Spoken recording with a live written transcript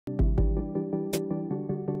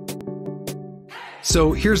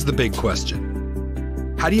So here's the big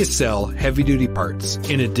question. How do you sell heavy-duty parts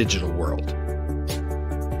in a digital world?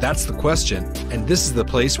 That's the question, and this is the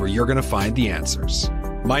place where you're going to find the answers.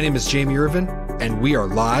 My name is Jamie Irvin, and we are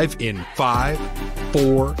live in 5,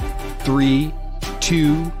 4, 3,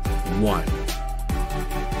 2, 1.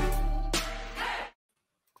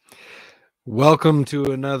 Welcome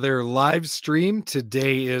to another live stream.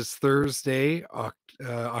 Today is Thursday,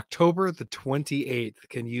 October the 28th.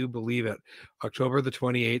 Can you believe it? October the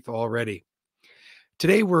 28th already.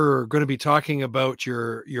 Today we're going to be talking about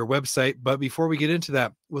your website, but before we get into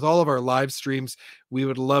that, with all of our live streams, we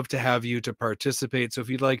would love to have you to participate. So if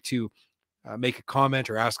you'd like to make a comment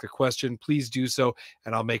or ask a question, please do so,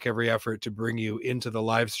 and I'll make every effort to bring you into the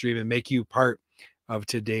live stream and make you part of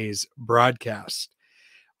today's broadcast.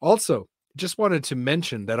 Also, just wanted to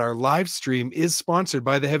mention that our live stream is sponsored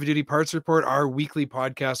by the Heavy Duty Parts Report, our weekly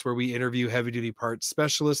podcast where we interview heavy duty parts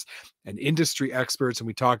specialists and industry experts, and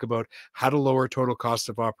we talk about how to lower total cost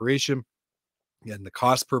of operation and the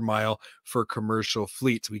cost per mile for commercial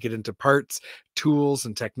fleets. We get into parts, tools,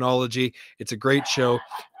 and technology. It's a great show.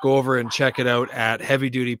 Go over and check it out at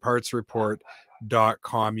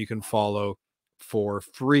heavydutypartsreport.com. You can follow for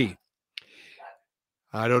free.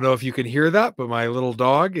 I don't know if you can hear that, but my little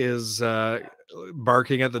dog is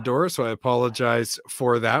barking at the door, so I apologize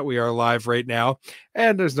for that. We are live right now,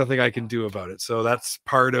 and there's nothing I can do about it. So that's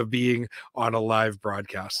part of being on a live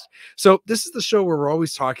broadcast. So this is the show where we're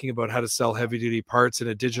always talking about how to sell heavy-duty parts in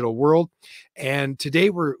a digital world. And today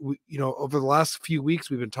over the last few weeks,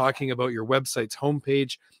 we've been talking about your website's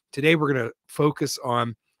homepage. Today we're going to focus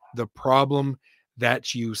on the problem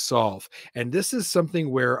that you solve. And this is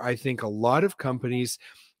something where I think a lot of companies,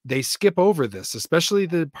 they skip over this, especially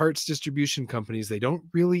the parts distribution companies. They don't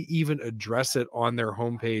really even address it on their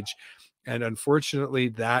homepage. And unfortunately,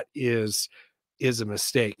 that is a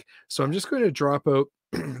mistake. So I'm just going to drop out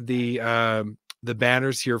the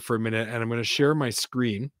banners here for a minute, and I'm going to share my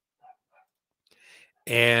screen.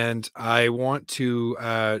 And I want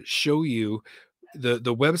to show you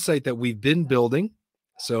the website that we've been building.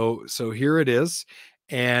 So here it is,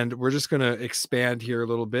 and we're just going to expand here a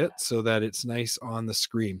little bit so that it's nice on the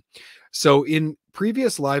screen. So in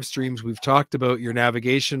previous live streams, we've talked about your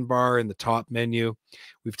navigation bar in the top menu.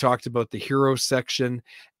 We've talked about the hero section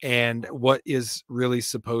and what is really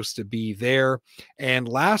supposed to be there. And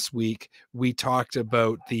last week, we talked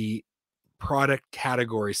about the product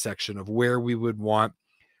category section of where we would want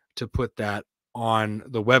to put that on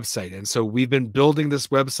the website. And so we've been building this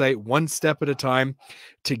website one step at a time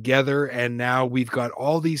together, and now we've got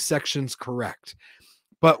all these sections correct.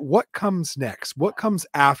 But what comes next? What comes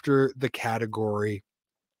after the category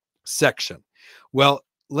section? Well,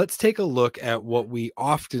 let's take a look at what we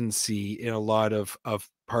often see in a lot of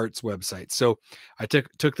parts websites. So I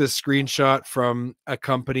took this screenshot from a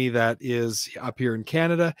company that is up here in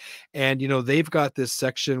Canada, and they've got this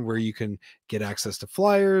section where you can get access to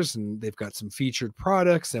flyers, and they've got some featured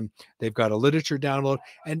products, and they've got a literature download,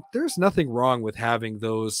 and there's nothing wrong with having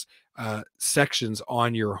those sections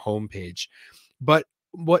on your homepage. But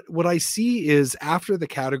what I see is after the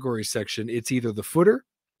category section, it's either the footer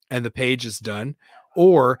and the page is done,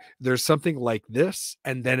 or there's something like this,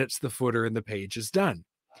 and then it's the footer and the page is done.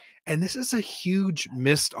 And this is a huge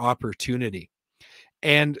missed opportunity.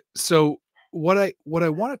 And so what I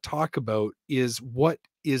want to talk about is what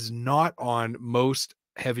is not on most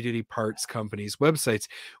heavy-duty parts companies' websites,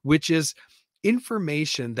 which is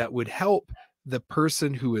information that would help the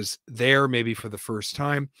person who is there maybe for the first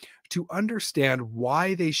time to understand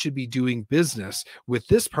why they should be doing business with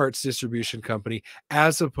this parts distribution company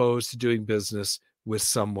as opposed to doing business with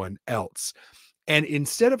someone else. And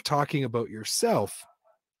instead of talking about yourself,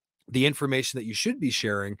 the information that you should be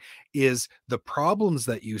sharing is the problems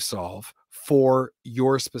that you solve for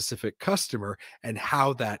your specific customer and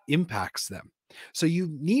how that impacts them. So you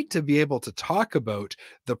need to be able to talk about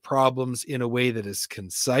the problems in a way that is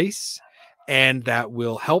concise and that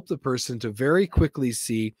will help the person to very quickly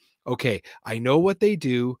see, okay, I know what they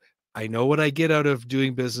do. I know what I get out of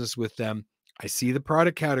doing business with them. I see the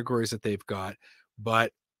product categories that they've got,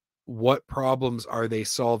 but what problems are they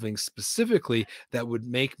solving specifically that would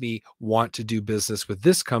make me want to do business with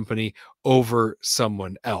this company over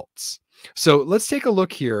someone else? So let's take a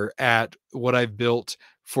look here at what I've built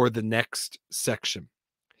for the next section.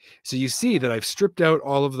 So you see that I've stripped out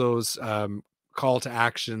all of those call to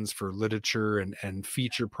actions for literature and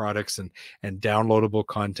feature products and downloadable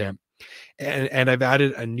content. And I've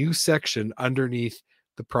added a new section underneath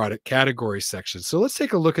the product category section. So let's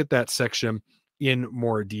take a look at that section in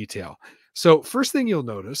more detail. So first thing you'll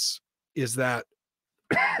notice is that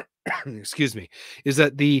excuse me, is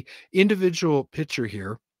that the individual picture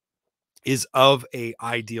here is of a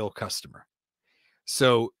ideal customer.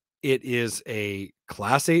 So it is a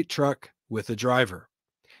Class 8 truck with a driver.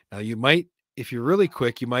 Now, you might, if you're really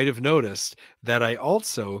quick, you might have noticed that I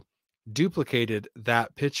also duplicated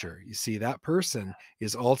that picture. You see, that person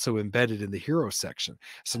is also embedded in the hero section.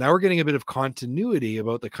 So now we're getting a bit of continuity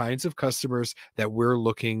about the kinds of customers that we're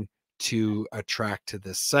looking to attract to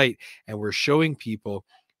this site. And we're showing people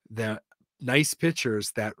that nice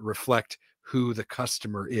pictures that reflect who the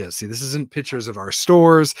customer is. See, this isn't pictures of our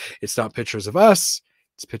stores. It's not pictures of us.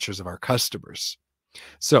 It's pictures of our customers.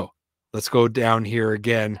 So let's go down here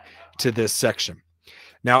again to this section.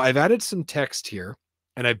 Now I've added some text here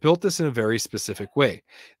and I built this in a very specific way.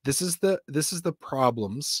 This is the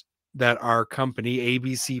problems that our company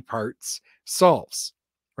ABC Parts solves,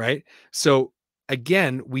 right? So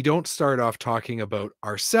again, we don't start off talking about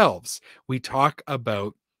ourselves. We talk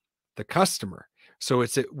about the customer. So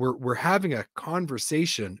we're having a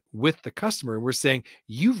conversation with the customer and we're saying,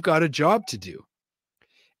 you've got a job to do.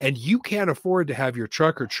 And you can't afford to have your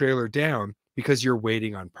truck or trailer down because you're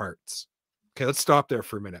waiting on parts. Okay, let's stop there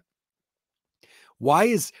for a minute. Why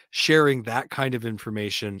is sharing that kind of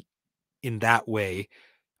information in that way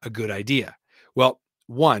a good idea? Well,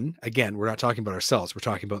 one, again, we're not talking about ourselves, we're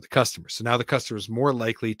talking about the customer. So now the customer is more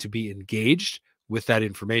likely to be engaged with that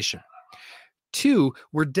information. Two,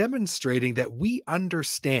 we're demonstrating that we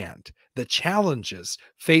understand the challenges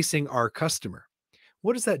facing our customer.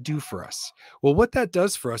 What does that do for us? Well, what that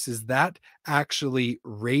does for us is that actually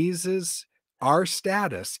raises our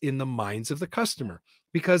status in the minds of the customer.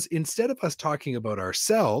 Because instead of us talking about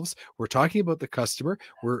ourselves, we're talking about the customer.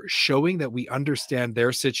 We're showing that we understand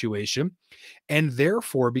their situation. And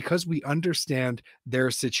therefore, because we understand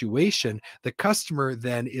their situation, the customer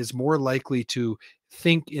then is more likely to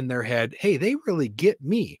think in their head, hey, they really get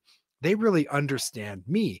me. They really understand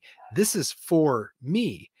me. This is for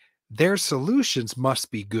me. Their solutions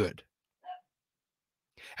must be good,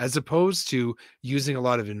 as opposed to using a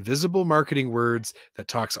lot of invisible marketing words that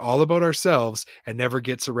talks all about ourselves and never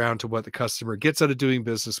gets around to what the customer gets out of doing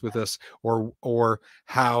business with us, or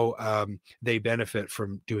how they benefit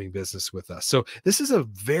from doing business with us. So this is a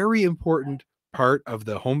very important part of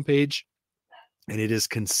the homepage, and it is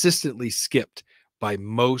consistently skipped by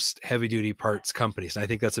most heavy duty parts companies. And I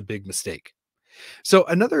think that's a big mistake. So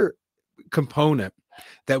another component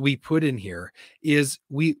that we put in here is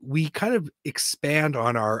we kind of expand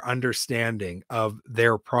on our understanding of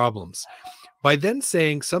their problems by then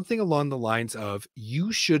saying something along the lines of,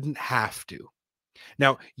 you shouldn't have to.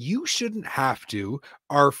 Now, you shouldn't have to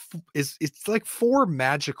is it's like four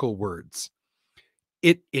magical words.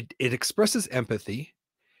 It expresses empathy.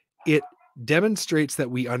 It demonstrates that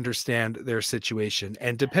we understand their situation,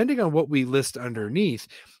 and depending on what we list underneath,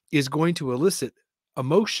 is going to elicit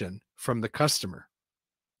emotion from the customer.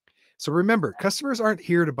 So remember, customers aren't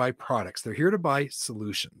here to buy products, they're here to buy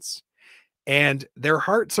solutions. And their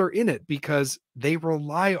hearts are in it because they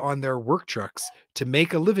rely on their work trucks to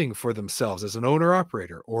make a living for themselves as an owner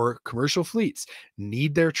operator, or commercial fleets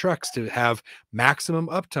need their trucks to have maximum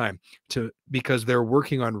uptime because they're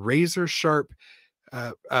working on razor sharp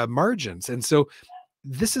margins. And so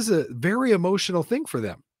this is a very emotional thing for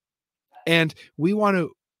them. And we want to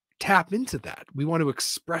tap into that. We want to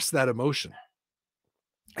express that emotion.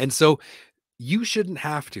 And so you shouldn't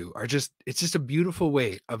have to it's just a beautiful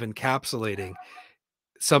way of encapsulating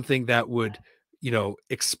something that would,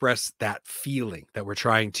 express that feeling that we're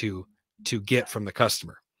trying to get from the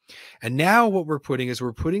customer. And now what we're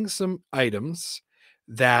putting some items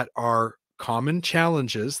that are common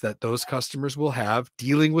challenges that those customers will have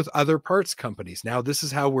dealing with other parts companies. Now, this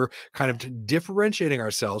is how we're kind of differentiating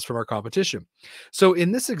ourselves from our competition. So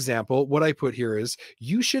in this example, what I put here is,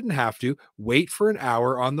 you shouldn't have to wait for an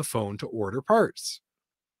hour on the phone to order parts.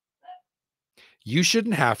 You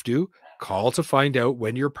shouldn't have to call to find out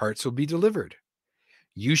when your parts will be delivered.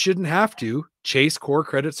 You shouldn't have to chase core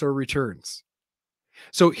credits or returns.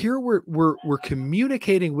 So here we're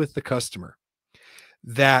communicating with the customer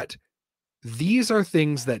that these are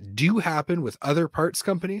things that do happen with other parts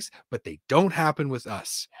companies, but they don't happen with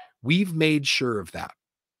us. We've made sure of that.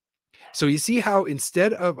 So you see how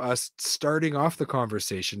instead of us starting off the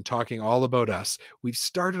conversation talking all about us, we've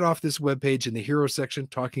started off this webpage in the hero section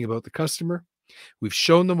talking about the customer. We've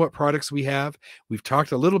shown them what products we have. We've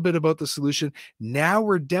talked a little bit about the solution. Now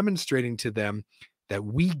we're demonstrating to them that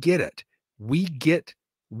we get it. We get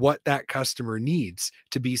what that customer needs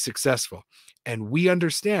to be successful. And we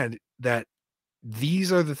understand that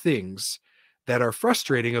these are the things that are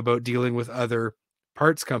frustrating about dealing with other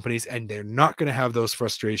parts companies, and they're not going to have those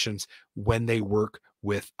frustrations when they work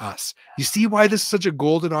with us. You see why this is such a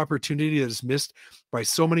golden opportunity that is missed by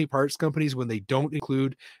so many parts companies when they don't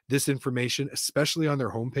include this information, especially on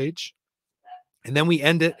their homepage? And then we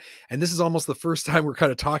end it. And this is almost the first time we're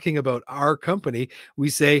kind of talking about our company. We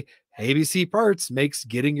say, ABC Parts makes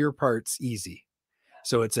getting your parts easy.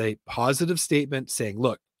 So it's a positive statement saying,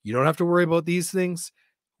 look, you don't have to worry about these things.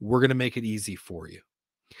 We're going to make it easy for you.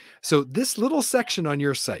 So this little section on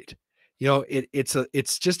your site,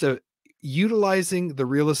 it's just a utilizing the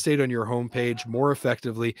real estate on your homepage more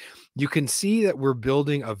effectively. You can see that we're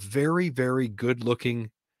building a very, very good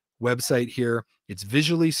looking website here. It's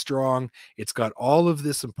visually strong. It's got all of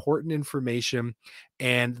this important information,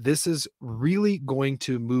 and this is really going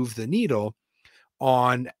to move the needle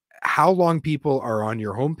on how long people are on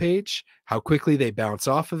your homepage, how quickly they bounce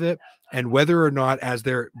off of it, and whether or not, as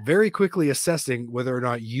they're very quickly assessing whether or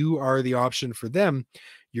not you are the option for them,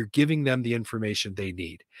 you're giving them the information they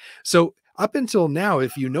need. So, up until now,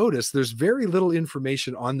 if you notice, there's very little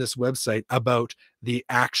information on this website about the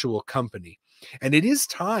actual company. And it is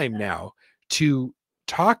time now to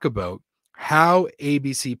talk about how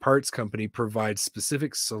ABC Parts Company provides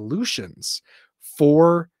specific solutions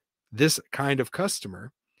for this kind of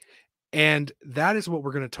customer. And that is what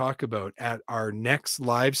we're going to talk about at our next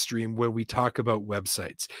live stream where we talk about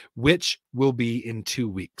websites, which will be in 2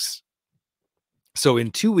 weeks. So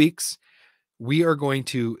in 2 weeks, we are going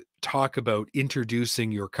to talk about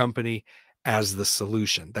introducing your company as the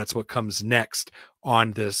solution. That's what comes next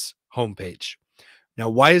on this homepage. Now,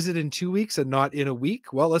 why is it in 2 weeks and not in a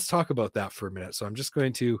week? Well, let's talk about that for a minute. So I'm just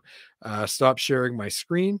going to stop sharing my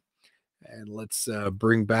screen, and let's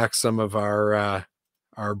bring back some of our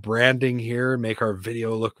branding here, make our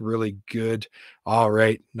video look really good. All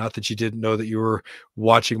right. Not that you didn't know that you were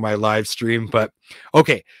watching my live stream, but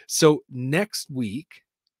okay. So next week,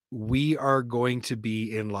 we are going to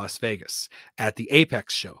be in Las Vegas at the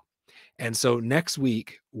Apex show. And so next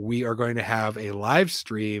week, we are going to have a live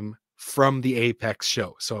stream from the Apex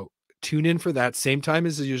show. So tune in for that, same time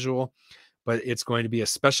as usual, but it's going to be a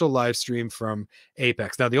special live stream from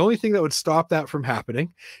Apex. Now, the only thing that would stop that from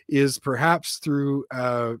happening is perhaps through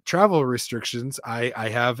travel restrictions. I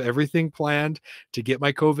have everything planned to get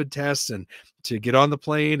my COVID tests and to get on the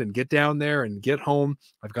plane and get down there and get home.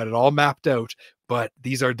 I've got it all mapped out, but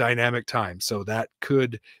these are dynamic times. So that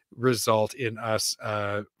could result in us,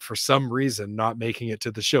 for some reason, not making it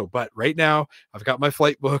to the show. But right now, I've got my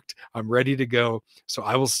flight booked. I'm ready to go. So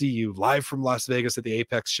I will see you live from Las Vegas at the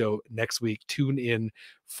Apex show next week. Tune in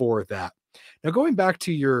for that. Now, going back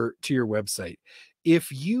to your website,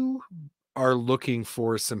 if you are looking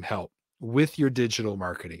for some help with your digital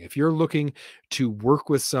marketing, if you're looking to work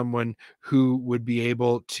with someone who would be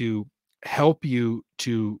able to help you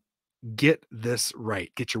to get this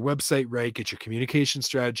right, get your website right, get your communication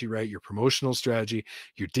strategy right, your promotional strategy,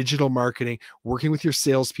 your digital marketing, working with your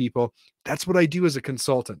salespeople, that's what I do as a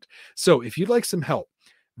consultant. So if you'd like some help,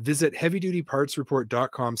 visit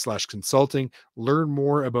heavydutypartsreport.com/consulting. Learn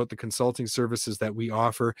more about the consulting services that we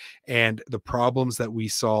offer and the problems that we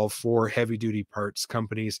solve for heavy duty parts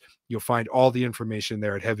companies. You'll find all the information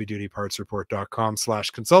there at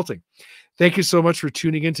heavydutypartsreport.com/consulting. Thank you so much for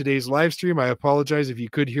tuning in today's live stream. I apologize if you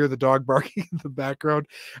could hear the dog barking in the background.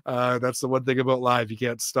 That's the one thing about live. You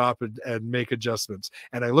can't stop and make adjustments.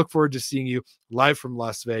 And I look forward to seeing you live from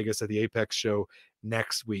Las Vegas at the Apex show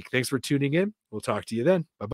next week. Thanks for tuning in. We'll talk to you then. Bye-bye.